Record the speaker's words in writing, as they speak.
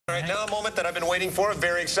right, now a moment that I've been waiting for.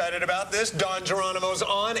 Very excited about this. Don Geronimo's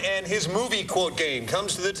on, and his movie quote game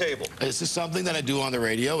comes to the table. This is something that I do on the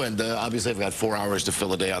radio, and obviously I've got 4 hours to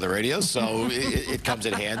fill a day on the radio, so it comes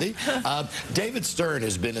in handy. David Stern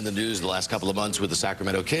has been in the news the last couple of months with the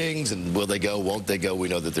Sacramento Kings, and will they go, won't they go? We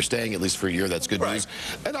know that they're staying, at least for a year. That's good news.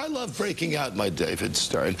 And I love breaking out my David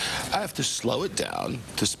Stern. I have to slow it down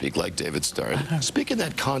to speak like David Stern. Speak in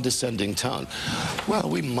that condescending tone. Well,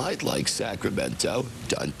 we might like Sacramento.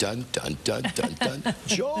 Dun, dun, dun, dun, dun, dun.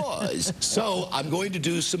 Jaws. So I'm going to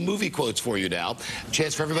do some movie quotes for you now.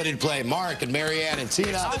 Chance for everybody to play. Mark and Marianne and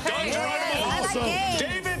Tina. Okay. Also,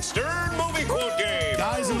 David Stern movie quote game.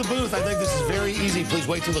 Guys in the booth, I think this is very easy. Please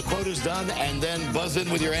wait till the quote is done and then buzz in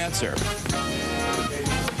with your answer.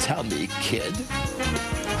 Tell me, kid,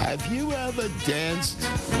 have you ever danced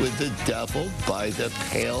with the devil by the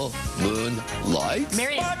pale moonlight?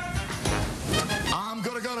 Marianne. I'm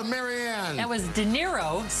going to go to Marianne. That was De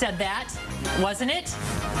Niro said that, wasn't it?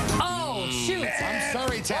 Oh, shoot. I'm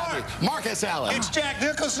sorry, Tabby. Marcus Allen. It's Jack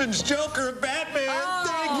Nicholson's Joker, Batman. Oh,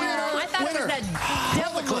 Thank you. I thought it was that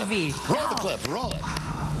devil movie. Roll the clip. Roll it.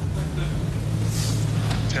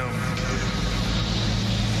 Tell me,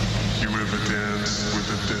 you ever danced with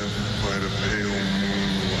the devil by the pale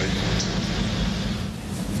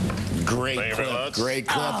moonlight? Great clip. Great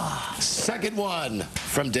clip. Second one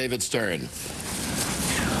from David Stern.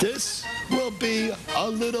 This will be a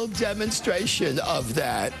little demonstration of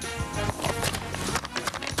that.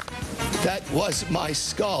 That was my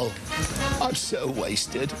skull. I'm so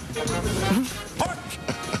wasted. Mark!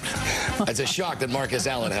 It's a shock that Marcus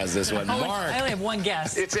Allen has this one. Mark. I only have one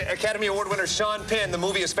guess. It's Academy Award winner Sean Penn. The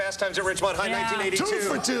movie is Fast Times at Ridgemont High, 1982. 2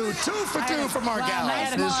 for 2. 2 for 2 for Mark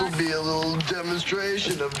Allen. This will be a little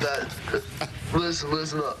demonstration of that.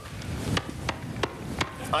 Listen up.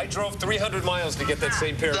 I drove 300 miles to get that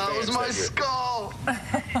same pair of That pants. was my skull.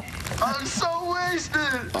 I'm so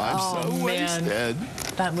wasted. I'm so wasted.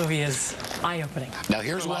 That movie is eye-opening. Now,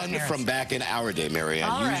 here's one from back in our day, Marianne.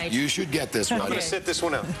 All right. You should get this one. I'm going to sit this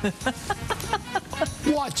one out.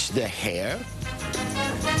 Watch the hair.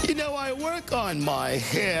 You know, I work on my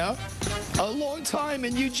hair a long time,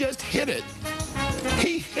 and you just hit it.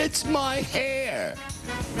 He hits my hair.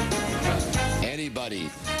 Anybody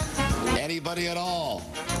at all?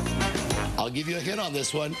 I'll give you a hint on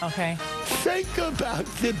this one. Okay. Think about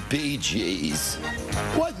the Bee Gees.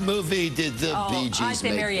 What movie did the Bee Gees I say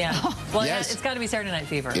make? Marianne. Well, Yes. it's got to be Saturday Night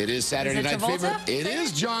Fever. It is Saturday Night Fever. It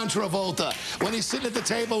is John Travolta. When he's sitting at the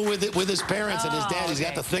table with his parents and his dad, he's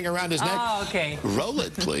got the thing around his neck. Oh, okay. Roll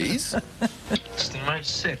it, please. Sting right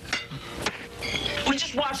sick. We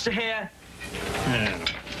just watched the hair.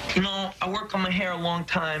 You know, I work on my hair a long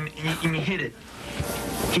time, and you hit it.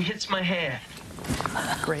 He hits my hair.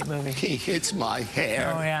 Great movie. He hits my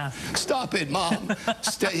hair. Oh, yeah. Stop it, Mom.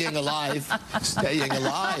 Staying alive. Staying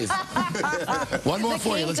alive. One more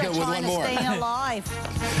for you. Let's go with one more. Staying alive.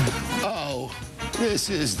 Oh, this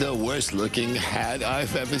is the worst looking hat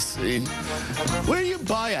I've ever seen. Where do you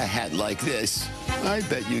buy a hat like this? I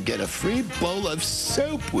bet you get a free bowl of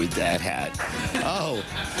soap with that hat. Oh,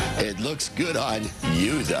 it looks good on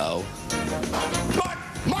you, though.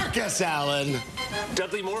 Marcus Allen.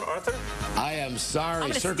 Dudley Moore, Arthur? I am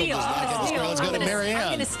sorry. Circle steal. does not get the score. Let's go to Marianne. I'm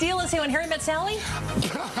going to steal and say When Harry Met Sally?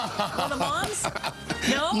 All the moms?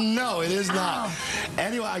 No? No, it is not.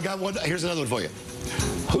 Anyway, I got one. Here's another one for you.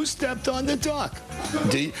 Who stepped on the duck?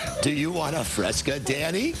 Do you want a fresca,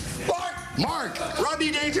 Danny? Mark! Rodney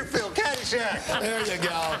Dangerfield, Caddyshack. There you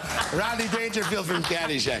go. Rodney Dangerfield from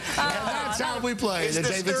Caddyshack. And that's how we play It's the the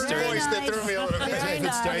David Stern voice that threw me a little bit.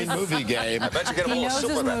 David Stern movie game. I bet you get a He bowl of knows soup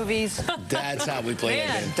his with that. movies. That's how we play Man,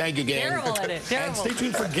 the game. Thank you, gang. terrible at it, And terrible. stay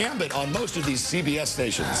tuned for Gambit on most of these CBS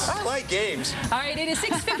stations. I like games. All right, it is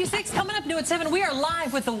 6:56. Coming up new at 7. We are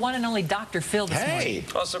live with the one and only Dr. Phil this morning. Hey!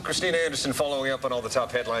 Also, Christina Anderson following up on all the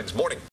top headlines. Morning.